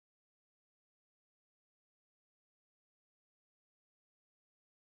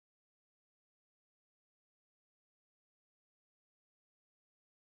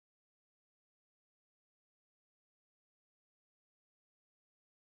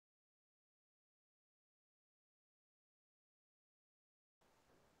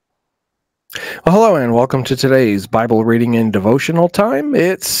Well, hello and welcome to today's Bible Reading and Devotional time.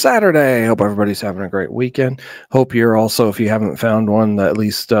 It's Saturday. Hope everybody's having a great weekend. Hope you're also, if you haven't found one, at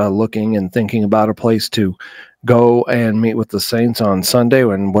least looking and thinking about a place to go and meet with the saints on Sunday,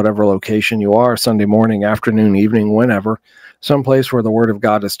 in whatever location you are, Sunday morning, afternoon, evening, whenever. Someplace where the Word of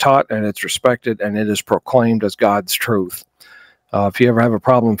God is taught and it's respected and it is proclaimed as God's truth. If you ever have a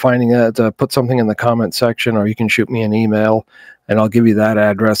problem finding it, put something in the comment section, or you can shoot me an email, and I'll give you that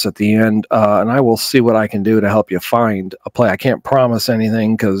address at the end, and I will see what I can do to help you find a play. I can't promise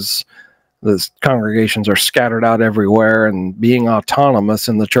anything because the congregations are scattered out everywhere, and being autonomous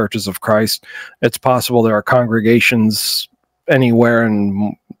in the churches of Christ, it's possible there are congregations anywhere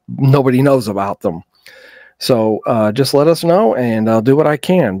and nobody knows about them. So just let us know, and I'll do what I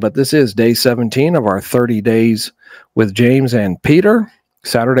can. But this is day 17 of our 30 days with James and Peter,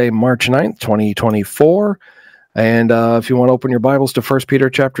 Saturday, March 9th, 2024. And if you want to open your Bibles to 1 Peter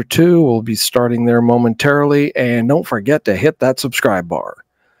chapter 2, we'll be starting there momentarily. And don't forget to hit that subscribe bar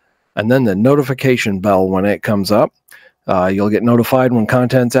and then the notification bell when it comes up. You'll get notified when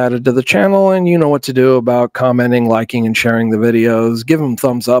content's added to the channel, and you know what to do about commenting, liking, and sharing the videos. Give them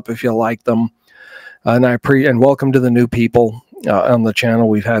thumbs up if you like them. And welcome to the new people on the channel.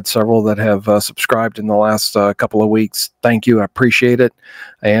 We've had several that have subscribed in the last couple of weeks. Thank you. I appreciate it.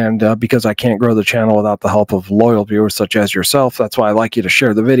 And because I can't grow the channel without the help of loyal viewers such as yourself, that's why I like you to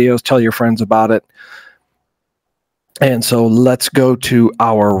share the videos, tell your friends about it. And so let's go to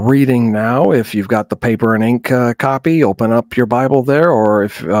our reading now. If you've got the paper and ink copy, open up your Bible there, or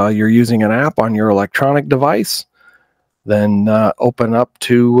if you're using an app on your electronic device, then open up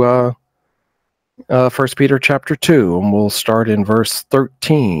to 1 Peter chapter 2, and we'll start in verse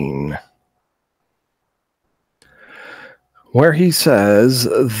 13, where he says,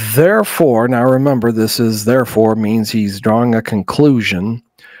 therefore, now remember, this is therefore means he's drawing a conclusion.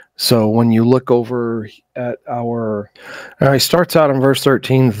 So when you look over at he starts out in verse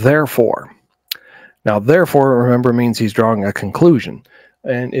 13, therefore. Now, therefore, remember, means he's drawing a conclusion.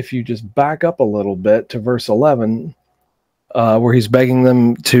 And if you just back up a little bit to verse 11, where he's begging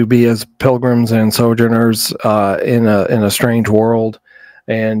them to be as pilgrims and sojourners in a strange world,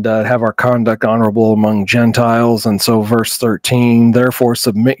 and have our conduct honorable among Gentiles. And so verse 13, therefore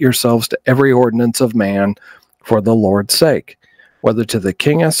submit yourselves to every ordinance of man for the Lord's sake, whether to the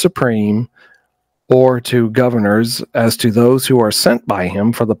king as supreme, or to governors as to those who are sent by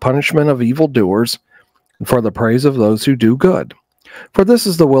him for the punishment of evildoers, and for the praise of those who do good. For this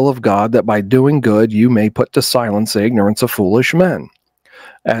is the will of God, that by doing good you may put to silence the ignorance of foolish men.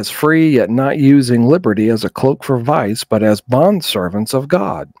 As free, yet not using liberty as a cloak for vice, but as bondservants of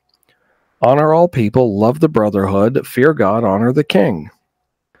God. Honor all people, love the brotherhood, fear God, honor the king.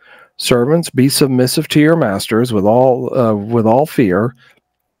 Servants, be submissive to your masters with all fear,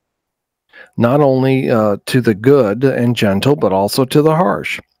 not only to the good and gentle, but also to the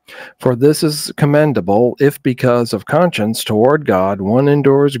harsh. For this is commendable, if because of conscience toward God one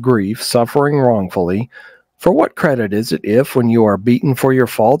endures grief, suffering wrongfully. For what credit is it if, when you are beaten for your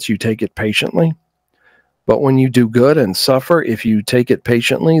faults, you take it patiently? But when you do good and suffer, if you take it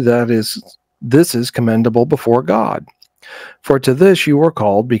patiently, this is commendable before God. For to this you were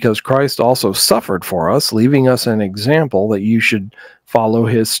called, because Christ also suffered for us, leaving us an example that you should follow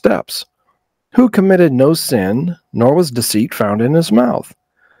his steps, who committed no sin, nor was deceit found in his mouth,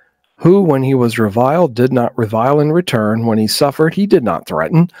 who, when he was reviled, did not revile in return. When he suffered, he did not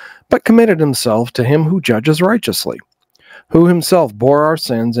threaten, but committed himself to him who judges righteously, who himself bore our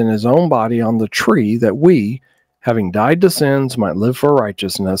sins in his own body on the tree, that we, having died to sins, might live for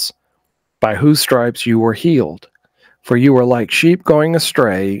righteousness, by whose stripes you were healed. For you were like sheep going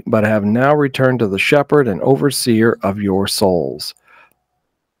astray, but have now returned to the shepherd and overseer of your souls.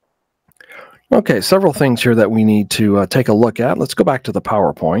 Okay, several things here that we need to take a look at. Let's go back to the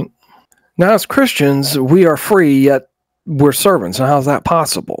PowerPoint. Now, as Christians, we are free, yet we're servants. Now, how's that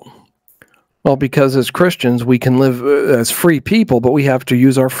possible? Well, because as Christians, we can live as free people, but we have to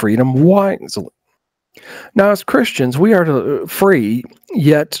use our freedom wisely. Now, as Christians, we are free,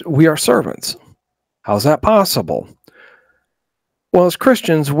 yet we are servants. How's that possible? Well, as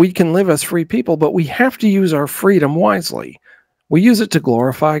Christians, we can live as free people, but we have to use our freedom wisely. We use it to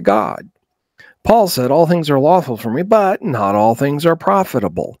glorify God. Paul said, all things are lawful for me, but not all things are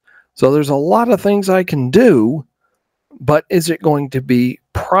profitable. So there's a lot of things I can do, but is it going to be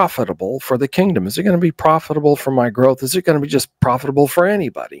profitable for the kingdom? Is it going to be profitable for my growth? Is it going to be just profitable for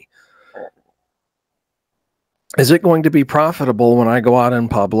anybody? Is it going to be profitable when I go out in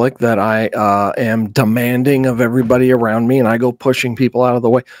public that I am demanding of everybody around me and I go pushing people out of the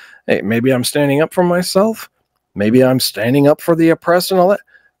way? Hey, maybe I'm standing up for myself. Maybe I'm standing up for the oppressed and all that.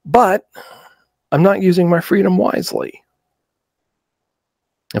 But I'm not using my freedom wisely.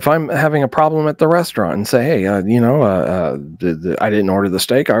 If I'm having a problem at the restaurant and say, hey, I didn't order the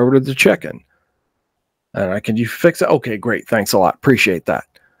steak, I ordered the chicken. And can you fix it? Okay, great. Thanks a lot. Appreciate that.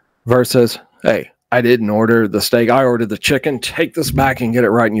 Versus, hey, I didn't order the steak. I ordered the chicken. Take this back and get it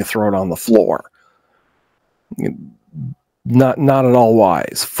right, and you throw it on the floor. Not at all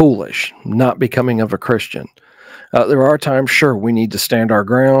wise. Foolish. Not becoming of a Christian. There are times, sure, we need to stand our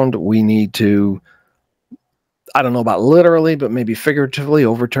ground. We need to, I don't know about literally, but maybe figuratively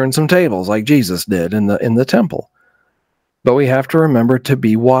overturn some tables like Jesus did in the temple. But we have to remember to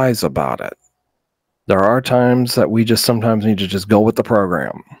be wise about it. There are times that we just sometimes need to just go with the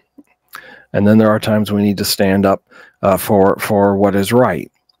program. And then there are times we need to stand up for what is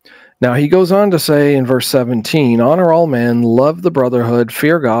right. Now, he goes on to say in verse 17, honor all men, love the brotherhood,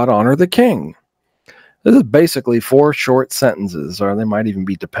 fear God, honor the king. This is basically 4 short sentences, or they might even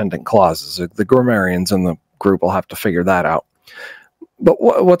be dependent clauses. The grammarians in the group will have to figure that out. But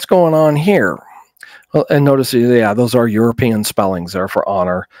what's going on here? Well, and notice, yeah, those are European spellings there for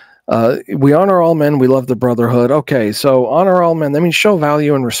honor. We honor all men, we love the brotherhood. Okay, so honor all men, that means show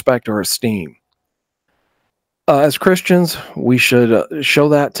value and respect or esteem. As Christians, we should show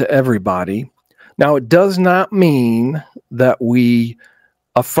that to everybody. Now, it does not mean that we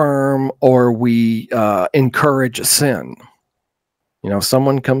affirm or we encourage sin. If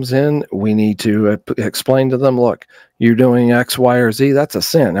someone comes in, we need to explain to them, look, you're doing X, Y, or Z, that's a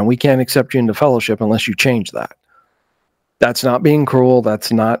sin, and we can't accept you into fellowship unless you change that. That's not being cruel.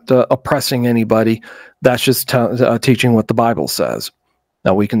 That's not oppressing anybody. That's just teaching what the Bible says.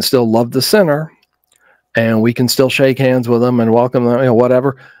 Now, we can still love the sinner, and we can still shake hands with them and welcome them,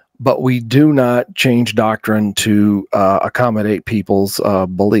 whatever, but we do not change doctrine to accommodate people's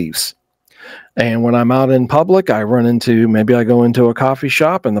beliefs. And when I'm out in public, I go into a coffee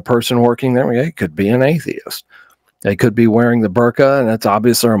shop, and the person working there, it could be an atheist. They could be wearing the burqa, and it's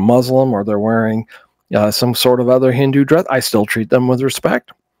obvious they're a Muslim, or they're wearing some sort of other Hindu dress. I still treat them with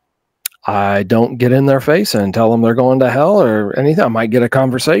respect. I don't get in their face and tell them they're going to hell or anything. I might get a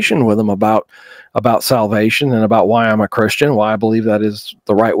conversation with them about salvation and about why I'm a Christian, why I believe that is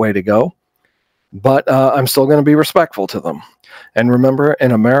the right way to go. But I'm still going to be respectful to them. And remember,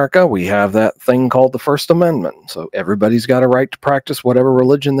 in America, we have that thing called the First Amendment. So everybody's got a right to practice whatever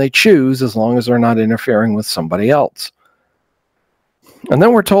religion they choose as long as they're not interfering with somebody else. And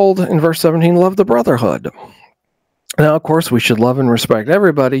then we're told in verse 17, love the brotherhood. Now, of course, we should love and respect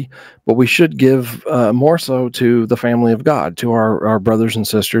everybody, but we should give more so to the family of God, to our brothers and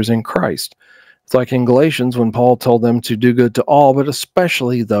sisters in Christ. It's like in Galatians when Paul told them to do good to all, but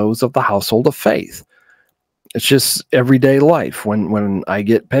especially those of the household of faith. It's just everyday life. When I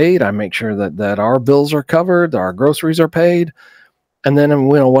get paid, I make sure that our bills are covered, our groceries are paid, and then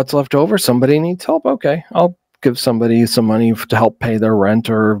what's left over, somebody needs help. Okay, I'll give somebody some money to help pay their rent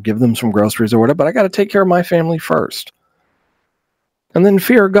or give them some groceries or whatever, but I got to take care of my family first. And then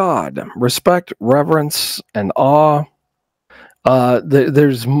fear God, respect, reverence, and awe.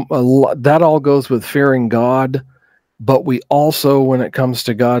 There's a lot, that all goes with fearing God, but we also, when it comes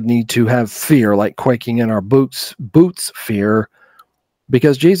to God, need to have fear, like quaking in our boots fear,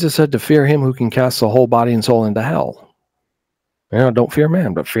 because Jesus said to fear him who can cast the whole body and soul into hell. Don't fear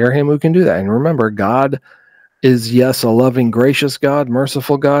man, but fear him who can do that. And remember, God is, yes, a loving, gracious God,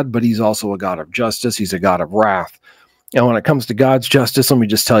 merciful God, but he's also a God of justice. He's a God of wrath. And when it comes to God's justice, let me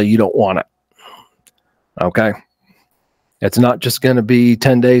just tell you, you don't want it. Okay? It's not just going to be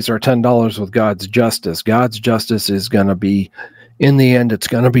 10 days or $10 with God's justice. God's justice is going to be, in the end, it's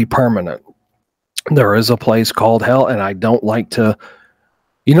going to be permanent. There is a place called hell, and I don't like to,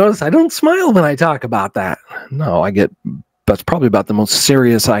 you notice I don't smile when I talk about that. No, that's probably about the most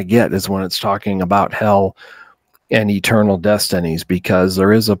serious I get is when it's talking about hell and eternal destinies, because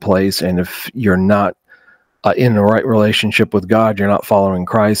there is a place, and if you're not in the right relationship with God, you're not following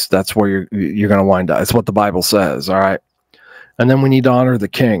Christ, that's where you're going to wind up. It's what the Bible says, all right? And then we need to honor the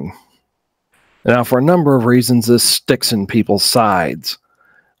king. Now, for a number of reasons, this sticks in people's sides,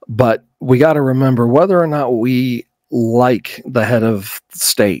 but we got to remember whether or not we like the head of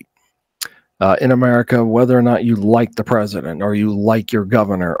state in America, whether or not you like the president or you like your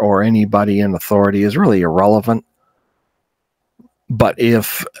governor or anybody in authority is really irrelevant. But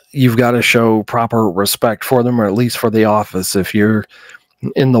if you've got to show proper respect for them, or at least for the office, if you're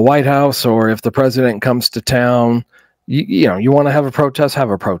in the White House or if the president comes to town, you want to have a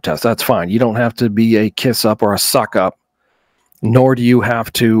protest, that's fine. You don't have to be a kiss up or a suck up, nor do you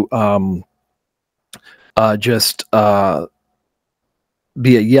have to just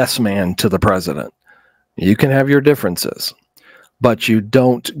be a yes man to the president. You can have your differences, but you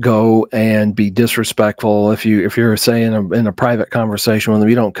don't go and be disrespectful. If you're saying in a private conversation with them,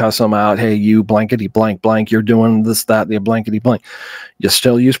 you don't cuss them out. Hey, you blankety blank blank, you're doing this, that, the blankety blank. You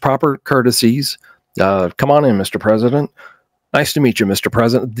still use proper courtesies. Come on in, Mr. President. Nice to meet you, Mr.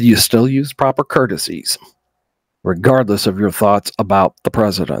 President. You still use proper courtesies, regardless of your thoughts about the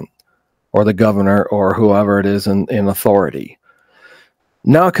president or the governor or whoever it is in authority.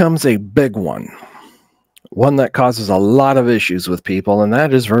 Now comes a big one that causes a lot of issues with people, and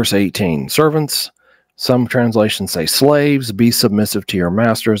that is verse 18. Servants, some translations say slaves, be submissive to your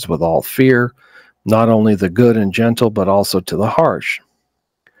masters with all fear, not only the good and gentle, but also to the harsh.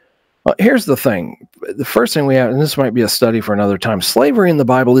 Well, here's the thing. The first thing we have, and this might be a study for another time, slavery in the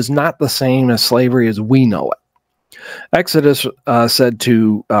Bible is not the same as slavery as we know it. Exodus said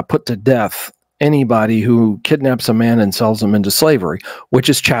to put to death anybody who kidnaps a man and sells him into slavery, which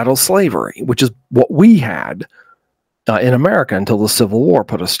is chattel slavery, which is what we had in America until the Civil War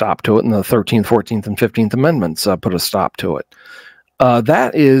put a stop to it, and the 13th, 14th, and 15th Amendments put a stop to it.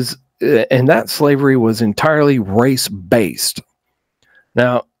 That slavery was entirely race-based.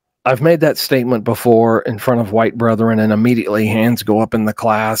 Now, I've made that statement before in front of white brethren, and immediately hands go up in the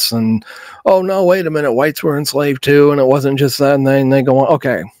class, and, oh, no, wait a minute, whites were enslaved too, and it wasn't just that, and then they go on,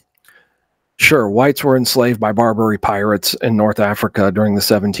 okay. Sure, whites were enslaved by Barbary pirates in North Africa during the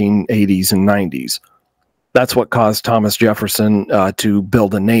 1780s and 90s. That's what caused Thomas Jefferson to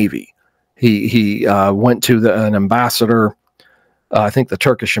build a navy. He went to an ambassador, I think the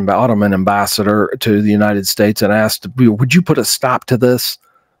Turkish Ottoman ambassador to the United States, and asked, would you put a stop to this?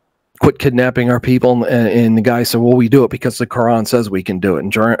 Quit kidnapping our people. And the guy said, well, we do it because the Quran says we can do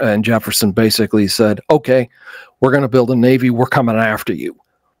it. And Jefferson basically said, okay, we're going to build a navy. We're coming after you.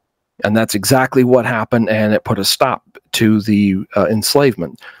 And that's exactly what happened, and it put a stop to the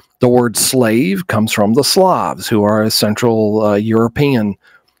enslavement. The word slave comes from the Slavs, who are a Central European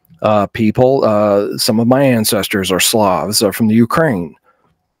people. Some of my ancestors are Slavs, from the Ukraine.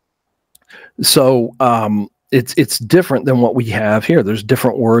 So it's different than what we have here. There's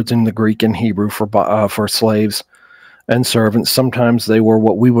different words in the Greek and Hebrew for slaves and servants. Sometimes they were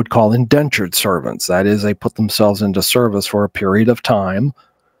what we would call indentured servants. That is, they put themselves into service for a period of time,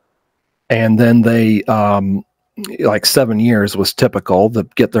 and then they, like 7 years was typical, to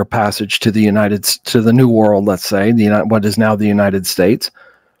get their passage to the New World, let's say, what is now the United States.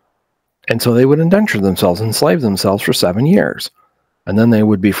 And so they would indenture themselves, enslave themselves for 7 years. And then they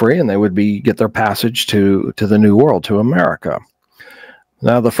would be free, and they would get their passage to the New World, to America.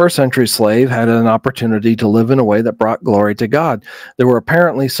 Now, the first century slave had an opportunity to live in a way that brought glory to God. There were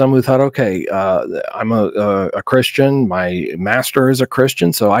apparently some who thought, okay, I'm a Christian, my master is a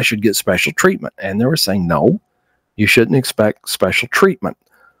Christian, so I should get special treatment. And they were saying, no, you shouldn't expect special treatment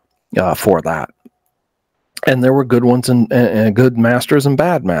for that. And there were good ones and good masters and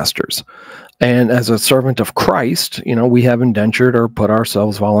bad masters. And as a servant of Christ, we have indentured or put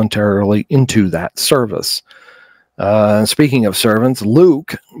ourselves voluntarily into that service. Speaking of servants,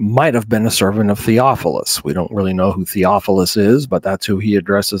 Luke might have been a servant of Theophilus. We don't really know who Theophilus is, but that's who he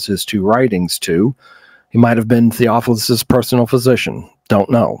addresses his two writings to. He might have been Theophilus's personal physician.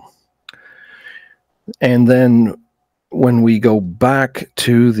 Don't know. And then when we go back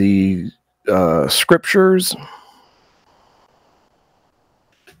to the scriptures,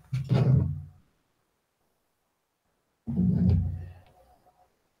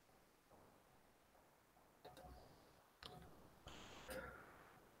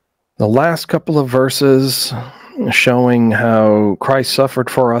 the last couple of verses showing how Christ suffered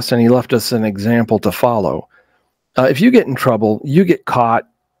for us and he left us an example to follow. If you get in trouble, you get caught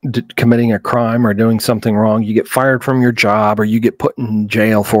committing a crime or doing something wrong, you get fired from your job or you get put in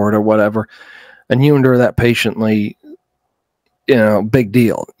jail for it or whatever, and you endure that patiently, big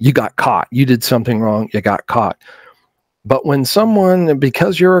deal. You got caught. You did something wrong. You got caught. But when someone,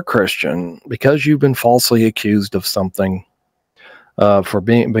 because you're a Christian, because you've been falsely accused of something,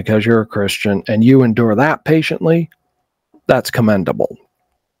 because you're a Christian and you endure that patiently, that's commendable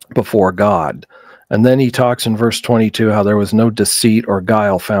before God. And then he talks in verse 22 how there was no deceit or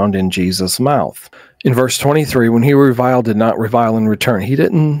guile found in Jesus' mouth. In verse 23, when he reviled, did not revile in return. He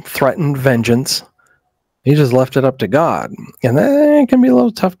didn't threaten vengeance. He just left it up to God. And that can be a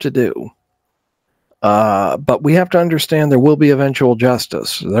little tough to do. But we have to understand there will be eventual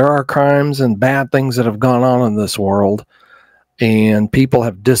justice. There are crimes and bad things that have gone on in this world, and people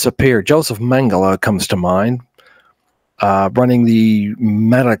have disappeared. Joseph Mengele comes to mind, running the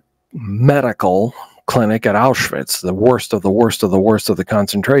medical clinic at Auschwitz, the worst of the worst of the worst of the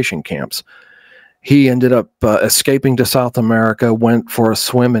concentration camps. He ended up escaping to South America, went for a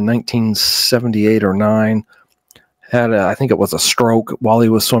swim in 1978 or 9, had, I think it was a stroke while he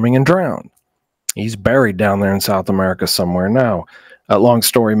was swimming and drowned. He's buried down there in South America somewhere now. Long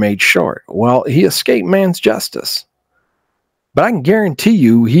story made short. Well, he escaped man's justice. But I can guarantee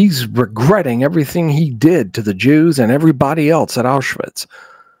you he's regretting everything he did to the Jews and everybody else at Auschwitz.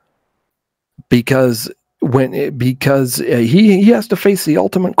 Because he has to face the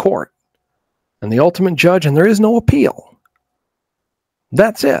ultimate court and the ultimate judge, and there is no appeal.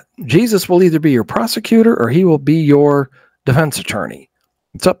 That's it. Jesus will either be your prosecutor or he will be your defense attorney.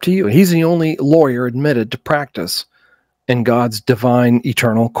 It's up to you. He's the only lawyer admitted to practice in God's divine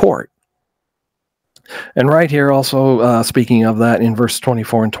eternal court. And right here also, speaking of that, in verse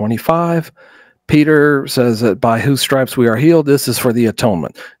 24 and 25, Peter says that by whose stripes we are healed, this is for the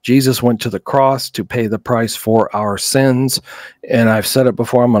atonement. Jesus went to the cross to pay the price for our sins. And I've said it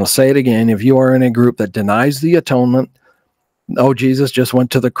before, I'm going to say it again. If you are in a group that denies the atonement, oh, Jesus just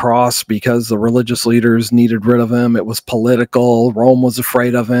went to the cross because the religious leaders needed rid of him. It was political. Rome was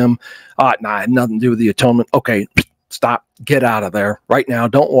afraid of him. It had nothing to do with the atonement. Okay, stop. Get out of there right now.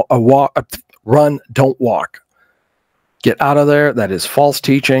 Don't run. Don't walk. Get out of there. That is false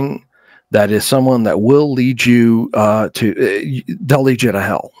teaching. That is someone that will lead you they'll lead you to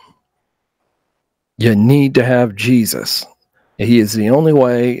hell. You need to have Jesus. He is the only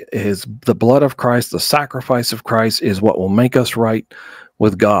way. The blood of Christ, the sacrifice of Christ, is what will make us right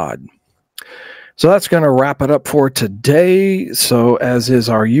with God. So that's going to wrap it up for today. So as is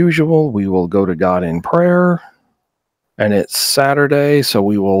our usual, we will go to God in prayer. And it's Saturday, so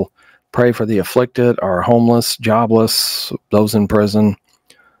we will pray for the afflicted, our homeless, jobless, those in prison.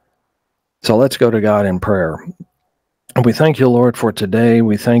 So let's go to God in prayer. We thank you, Lord, for today.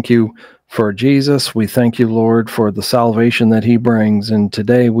 We thank you for Jesus. We thank you, Lord, for the salvation that he brings. And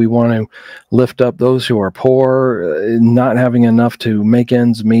today we want to lift up those who are poor, not having enough to make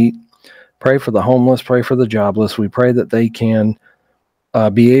ends meet. Pray for the homeless. Pray for the jobless. We pray that they can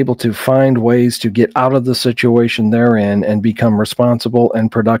be able to find ways to get out of the situation they're in and become responsible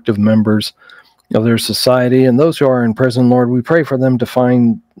and productive members of their society. And those who are in prison, Lord, we pray for them to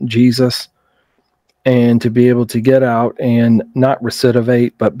find Jesus and to be able to get out and not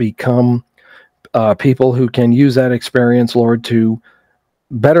recidivate, but become people who can use that experience, Lord, to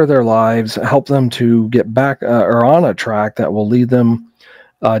better their lives, help them to get back or on a track that will lead them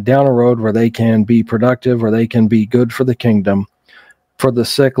down a road where they can be productive, where they can be good for the kingdom. For the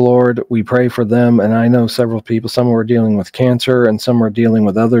sick, Lord, we pray for them. And I know several people, some are dealing with cancer and some are dealing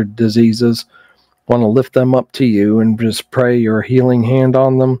with other diseases. Want to lift them up to you and just pray your healing hand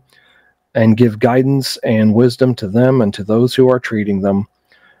on them and give guidance and wisdom to them and to those who are treating them.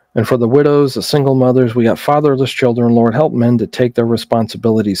 And for the widows, the single mothers, we got fatherless children, Lord, help men to take their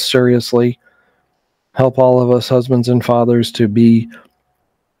responsibilities seriously. Help all of us, husbands and fathers, to be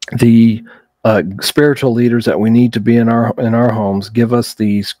the spiritual leaders that we need to be in our homes. Give us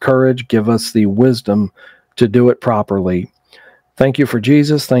the courage, give us the wisdom to do it properly. Thank you for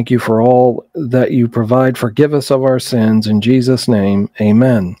Jesus. Thank you for all that you provide. Forgive us of our sins. In Jesus' name,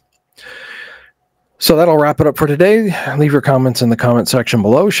 amen. So that'll wrap it up for today. Leave your comments in the comment section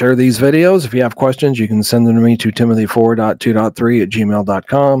below. Share these videos. If you have questions, you can send them to me to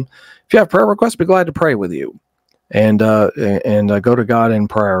timothy4.2.3@gmail.com. If you have prayer requests, be glad to pray with you. And go to God in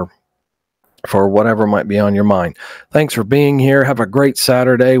prayer for whatever might be on your mind. Thanks for being here. Have a great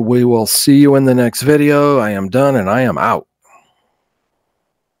Saturday. We will see you in the next video. I am done and I am out.